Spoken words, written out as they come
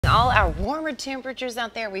all our warmer temperatures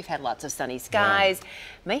out there. We've had lots of sunny skies.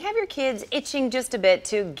 May have your kids itching just a bit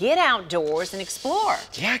to get outdoors and explore.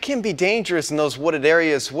 Yeah, it can be dangerous in those wooded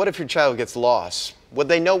areas. What if your child gets lost? Would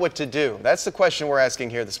they know what to do? That's the question we're asking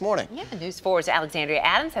here this morning. Yeah, News 4's Alexandria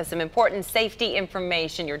Adams has some important safety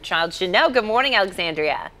information your child should know. Good morning,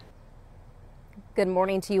 Alexandria. Good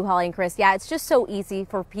morning to you, Holly and Chris. Yeah, it's just so easy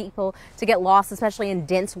for people to get lost, especially in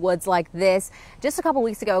dense woods like this. Just a couple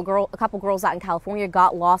weeks ago, a couple girls out in California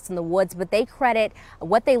got lost in the woods, but they credit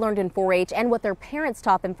what they learned in 4-H and what their parents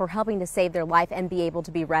taught them for helping to save their life and be able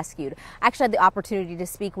to be rescued. I actually had the opportunity to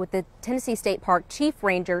speak with the Tennessee State Park Chief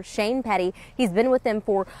Ranger, Shane Petty. He's been with them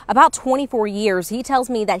for about 24 years. He tells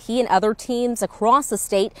me that he and other teams across the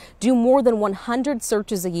state do more than 100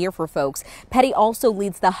 searches a year for folks. Petty also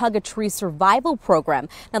leads the Hug a Tree Survival Program.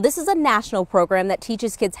 Now, this is a national program that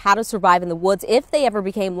teaches kids how to survive in the woods if they ever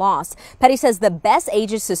became lost. Petty says the best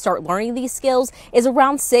ages to start learning these skills is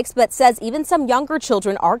around 6, but says even some younger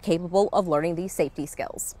children are capable of learning these safety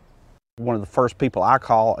skills. One of the first people I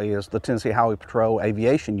call is the Tennessee Highway Patrol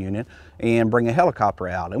Aviation Unit and bring a helicopter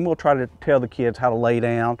out. And we'll try to tell the kids how to lay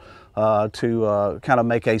down to kind of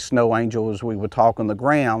make a snow angel, as we would talk, on the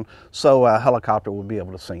ground, so a helicopter would be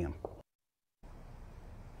able to see them.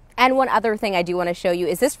 And one other thing I do want to show you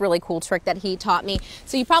is this really cool trick that he taught me.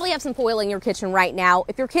 So you probably have some foil in your kitchen right now.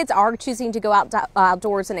 If your kids are choosing to go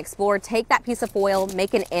outdoors and explore, take that piece of foil,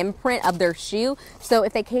 make an imprint of their shoe. So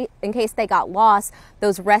if in case they got lost,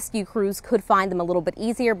 those rescue crews could find them a little bit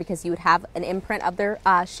easier because you would have an imprint of their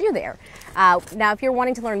shoe there. Now, if you're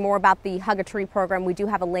wanting to learn more about the Hug a Tree program, we do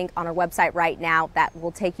have a link on our website right now that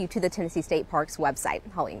will take you to the Tennessee State Parks website.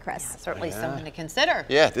 Holly and Chris. Yeah, certainly something to consider.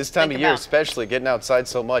 Yeah, this time of year especially, getting outside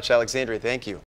so much. Alexandria, thank you.